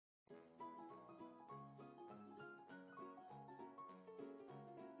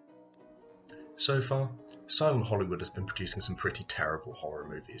So far, silent Hollywood has been producing some pretty terrible horror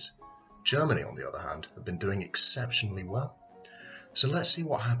movies. Germany, on the other hand, have been doing exceptionally well. So let's see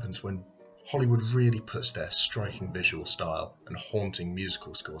what happens when Hollywood really puts their striking visual style and haunting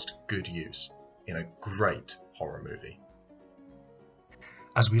musical scores to good use in a great horror movie.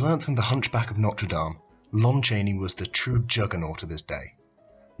 As we learnt from The Hunchback of Notre Dame, Lon Chaney was the true juggernaut of his day.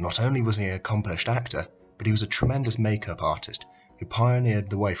 Not only was he an accomplished actor, but he was a tremendous makeup artist who pioneered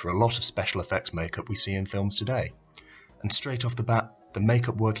the way for a lot of special effects makeup we see in films today. And straight off the bat, the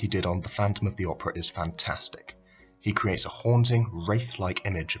makeup work he did on The Phantom of the Opera is fantastic. He creates a haunting, wraith-like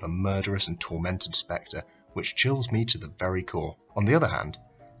image of a murderous and tormented spectre, which chills me to the very core. On the other hand,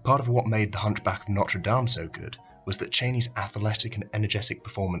 part of what made The Hunchback of Notre Dame so good was that Chaney's athletic and energetic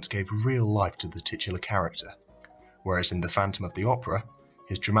performance gave real life to the titular character, whereas in The Phantom of the Opera,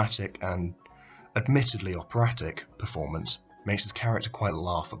 his dramatic and admittedly operatic performance makes his character quite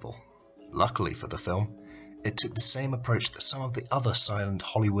laughable. Luckily for the film, it took the same approach that some of the other silent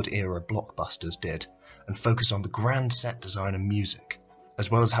Hollywood-era blockbusters did, and focused on the grand set design and music,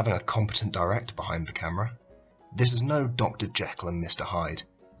 as well as having a competent director behind the camera. This is no Dr. Jekyll and Mr. Hyde.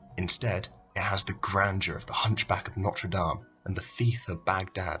 Instead, it has the grandeur of The Hunchback of Notre Dame and The Thief of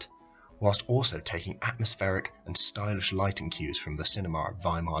Baghdad, whilst also taking atmospheric and stylish lighting cues from the cinema of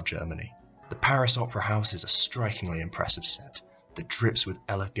Weimar, Germany. The Paris Opera House is a strikingly impressive set that drips with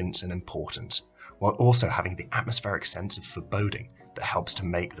elegance and importance, while also having the atmospheric sense of foreboding that helps to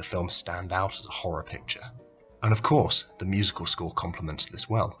make the film stand out as a horror picture. And of course, the musical score complements this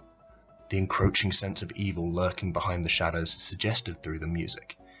well. The encroaching sense of evil lurking behind the shadows is suggested through the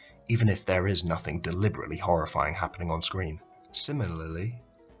music, even if there is nothing deliberately horrifying happening on screen. Similarly,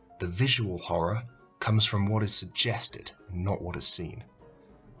 the visual horror comes from what is suggested and not what is seen.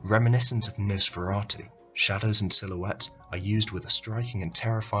 Reminiscent of Nosferatu, shadows and silhouettes are used with a striking and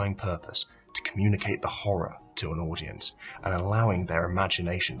terrifying purpose to communicate the horror to an audience and allowing their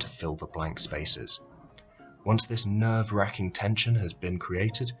imagination to fill the blank spaces. Once this nerve-wracking tension has been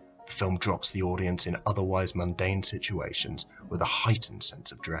created, the film drops the audience in otherwise mundane situations with a heightened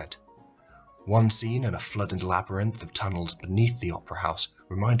sense of dread. One scene in a flooded labyrinth of tunnels beneath the opera house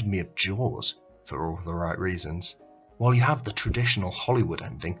reminded me of Jaws, for all the right reasons. While you have the traditional Hollywood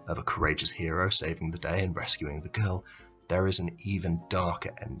ending of a courageous hero saving the day and rescuing the girl, there is an even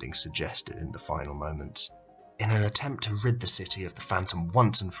darker ending suggested in the final moments. In an attempt to rid the city of the Phantom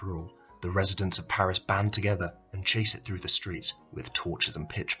once and for all, the residents of Paris band together and chase it through the streets with torches and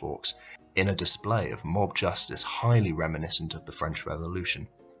pitchforks, in a display of mob justice highly reminiscent of the French Revolution,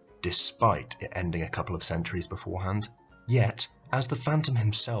 despite it ending a couple of centuries beforehand. Yet, as the Phantom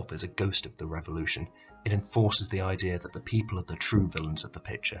himself is a ghost of the Revolution, it enforces the idea that the people are the true villains of the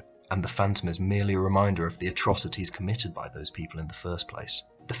picture, and the Phantom is merely a reminder of the atrocities committed by those people in the first place.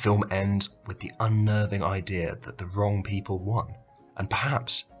 The film ends with the unnerving idea that the wrong people won, and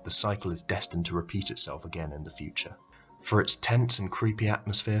perhaps the cycle is destined to repeat itself again in the future. For its tense and creepy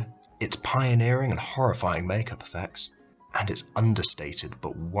atmosphere, its pioneering and horrifying makeup effects, and its understated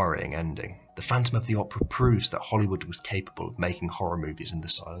but worrying ending, The Phantom of the Opera proves that Hollywood was capable of making horror movies in the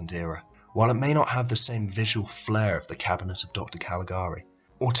silent era. While it may not have the same visual flair of The Cabinet of Dr. Caligari,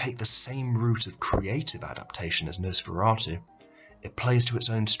 or take the same route of creative adaptation as Nosferatu, it plays to its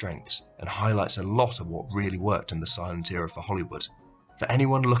own strengths and highlights a lot of what really worked in the silent era for Hollywood. For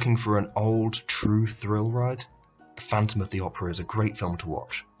anyone looking for an old, true thrill ride, The Phantom of the Opera is a great film to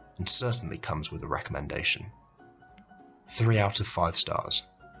watch, and certainly comes with a recommendation. 3 out of 5 stars.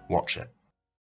 Watch it.